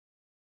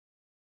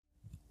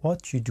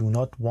What you do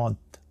not want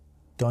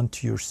done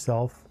to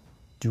yourself,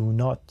 do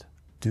not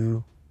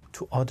do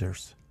to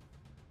others.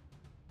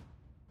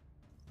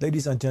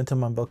 Ladies and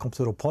gentlemen, welcome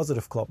to the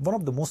Positive Club. One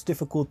of the most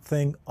difficult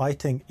thing I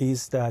think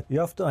is that you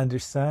have to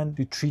understand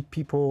to treat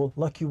people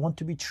like you want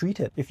to be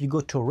treated. If you go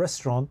to a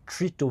restaurant,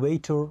 treat the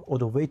waiter or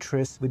the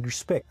waitress with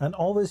respect and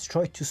always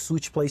try to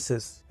switch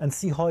places and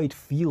see how it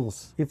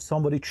feels if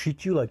somebody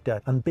treats you like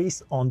that. And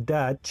based on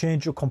that,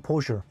 change your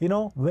composure. You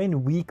know,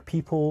 when weak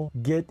people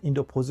get in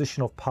the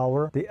position of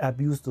power, they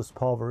abuse those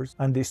powers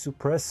and they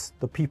suppress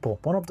the people.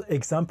 One of the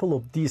example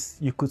of this,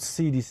 you could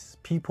see these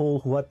people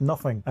who had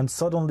nothing and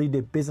suddenly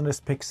their business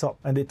picks up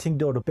and they think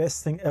they're the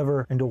best thing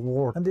ever in the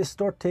world and they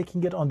start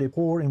taking it on the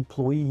poor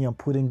employee and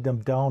putting them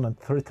down and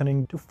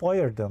threatening to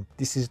fire them.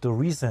 This is the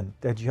reason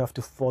that you have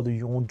to follow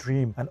your own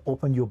dream and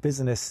open your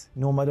business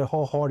no matter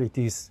how hard it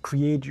is.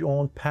 Create your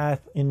own path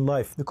in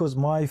life, because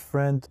my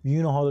friend,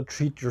 you know how to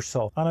treat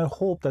yourself, and I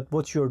hope that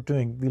what you're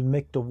doing will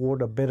make the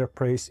world a better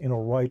place in a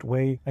right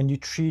way, and you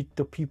treat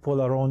the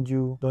people around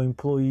you, the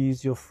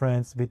employees, your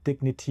friends, with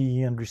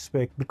dignity and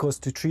respect. Because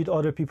to treat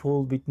other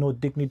people with no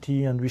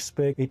dignity and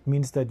respect, it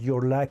means that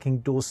you're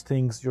lacking those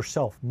things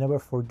yourself. Never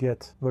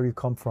forget where you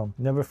come from.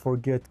 Never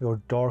forget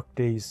your dark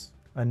days.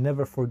 And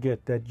never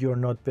forget that you're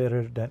not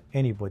better than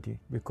anybody,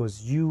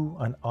 because you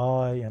and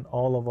I and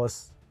all of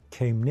us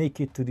came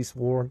naked to this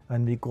world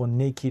and we go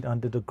naked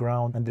under the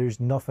ground, and there is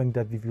nothing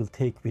that we will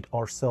take with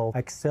ourselves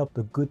except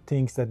the good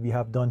things that we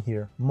have done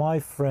here. My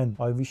friend,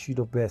 I wish you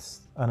the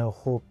best and I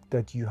hope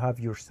that you have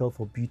yourself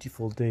a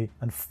beautiful day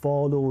and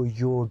follow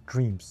your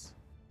dreams.